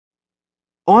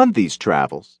On these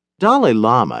travels, Dalai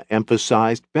Lama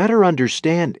emphasized better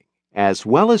understanding as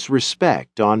well as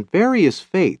respect on various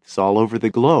faiths all over the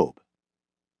globe.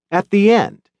 At the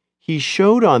end, he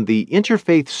showed on the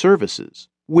interfaith services,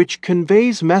 which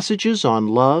conveys messages on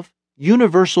love,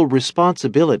 universal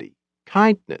responsibility,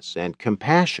 kindness, and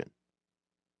compassion.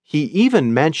 He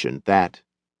even mentioned that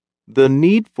the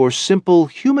need for simple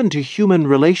human-to-human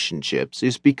relationships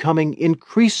is becoming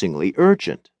increasingly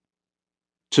urgent.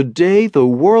 Today, the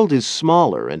world is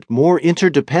smaller and more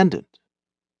interdependent.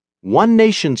 One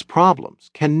nation's problems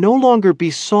can no longer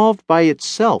be solved by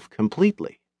itself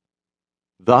completely.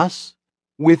 Thus,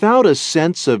 without a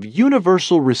sense of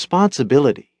universal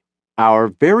responsibility, our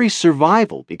very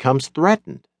survival becomes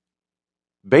threatened.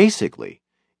 Basically,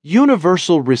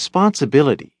 universal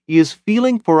responsibility is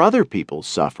feeling for other people's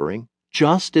suffering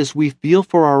just as we feel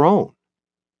for our own.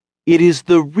 It is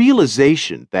the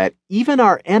realization that even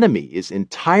our enemy is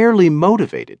entirely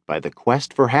motivated by the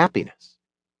quest for happiness.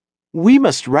 We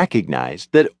must recognize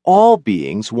that all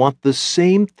beings want the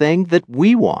same thing that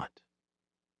we want.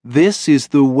 This is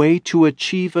the way to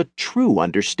achieve a true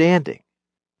understanding,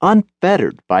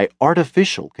 unfettered by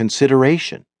artificial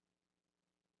consideration.